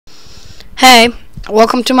Hey,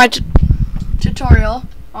 welcome to my tutorial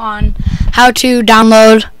on how to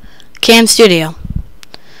download Camstudio.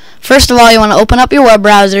 First of all, you want to open up your web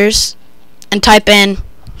browsers and type in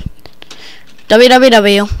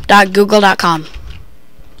www.google.com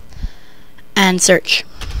and search.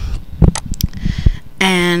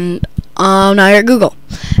 And now you're at Google.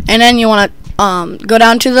 And then you want to go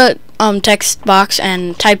down to the text box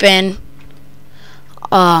and type in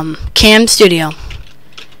Camstudio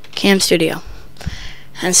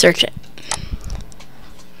and search it.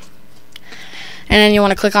 And then you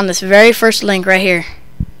want to click on this very first link right here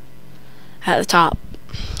at the top.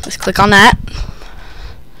 Just click on that.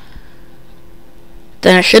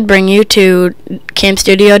 Then it should bring you to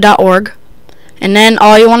camstudio.org. And then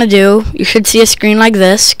all you want to do, you should see a screen like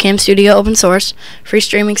this, Camstudio open source, free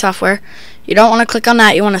streaming software. You don't want to click on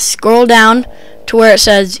that. You want to scroll down to where it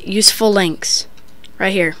says useful links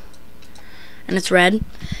right here. And it's red.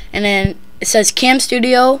 And then it says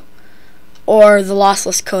Camstudio or the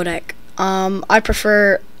lossless codec. I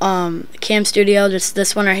prefer Camstudio, just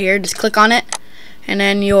this one right here. Just click on it, and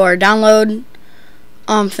then your download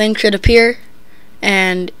thing should appear,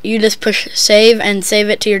 and you just push save and save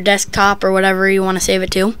it to your desktop or whatever you want to save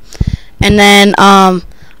it to. And then I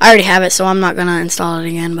already have it, so I'm not gonna install it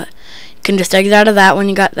again, but you can just exit out of that when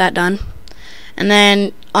you got that done. And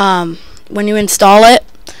then when you install it,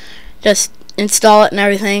 just install it and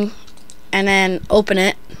everything, and then open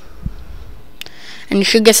it, and you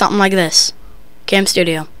should get something like this,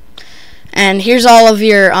 Camstudio. And here's all of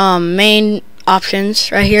your main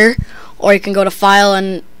options right here, or you can go to file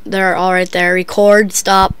and they're all right there. Record,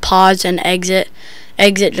 stop, pause, and exit.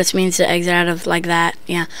 Exit just means to exit out of like that,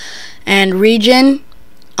 yeah. And region,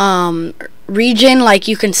 like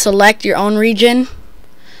you can select your own region,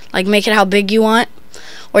 like make it how big you want,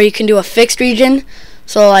 or you can do a fixed region.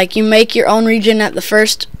 So like you make your own region at the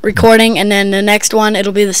first recording, and then the next one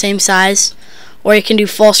it'll be the same size. Or you can do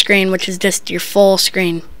full screen, which is just your full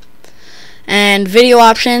screen. And video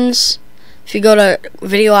options, if you go to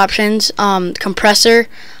video options, compressor,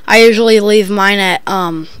 I usually leave mine at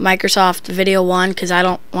Microsoft Video 1 because I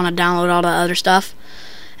don't want to download all the other stuff.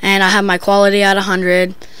 And I have my quality at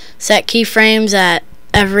 100. Set keyframes at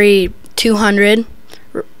every 200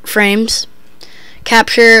 frames.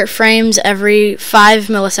 Capture frames every 5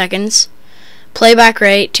 milliseconds. Playback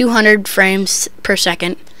rate 200 frames per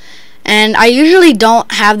second. And I usually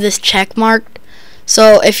don't have this check marked,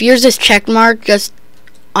 so if yours is check marked, just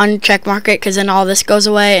uncheck mark it, because then all this goes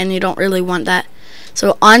away and you don't really want that.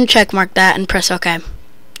 So uncheck mark that and press OK.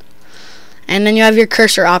 And then you have your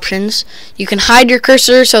cursor options. You can hide your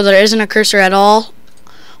cursor so there isn't a cursor at all,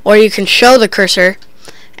 or you can show the cursor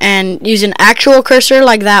and use an actual cursor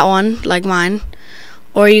like that one, like mine,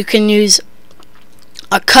 or you can use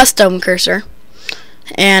a custom cursor.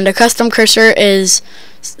 And a custom cursor is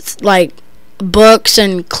like books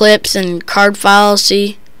and clips and card files.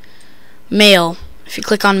 See, mail. If you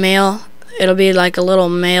click on mail, it'll be like a little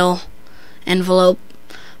mail envelope.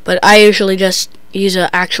 But I usually just use an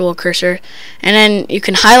actual cursor. And then you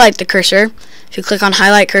can highlight the cursor. If you click on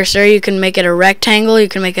highlight cursor, you can make it a rectangle, you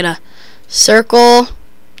can make it a circle,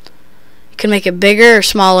 you can make it bigger or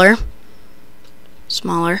smaller.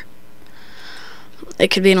 It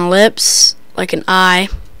could be an ellipse, like an eye.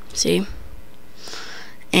 See?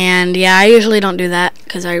 And yeah, I usually don't do that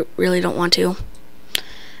because I really don't want to.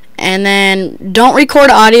 And then don't record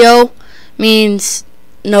audio means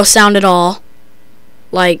no sound at all.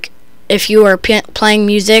 Like if you were playing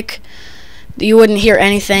music, you wouldn't hear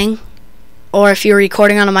anything. Or if you were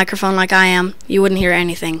recording on a microphone like I am, you wouldn't hear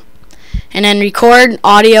anything. And then record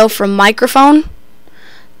audio from microphone.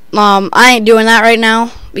 I ain't doing that right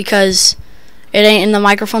now because it ain't in the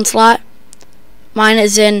microphone slot. Mine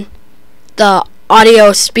is in the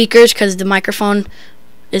audio speakers because the microphone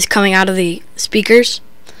is coming out of the speakers.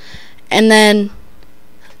 And then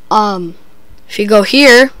if you go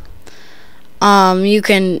here, you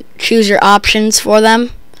can choose your options for them,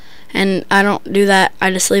 and I don't do that,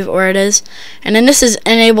 I just leave it where it is. And then this is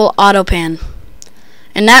enable auto pan,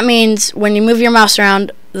 and that means when you move your mouse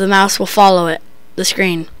around, the mouse will follow it, the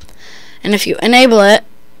screen. And if you enable it,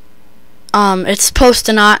 it's supposed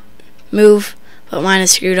to not move, but mine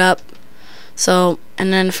is screwed up. So,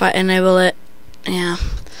 and then if I enable it, yeah,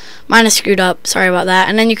 mine is screwed up, sorry about that.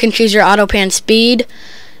 And then you can choose your auto pan speed,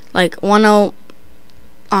 like 10,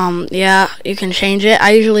 yeah, you can change it.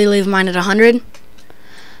 I usually leave mine at 100.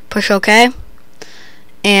 Push OK.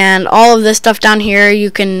 And all of this stuff down here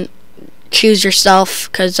you can choose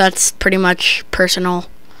yourself, because that's pretty much personal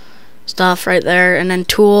stuff right there. And then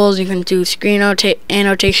tools, you can do screen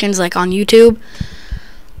annotations like on YouTube,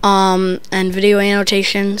 and video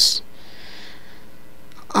annotations.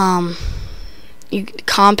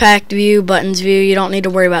 compact view, buttons view, you don't need to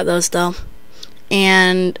worry about those though.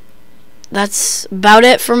 And that's about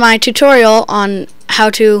it for my tutorial on how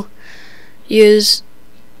to use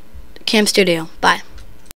Camstudio. Bye.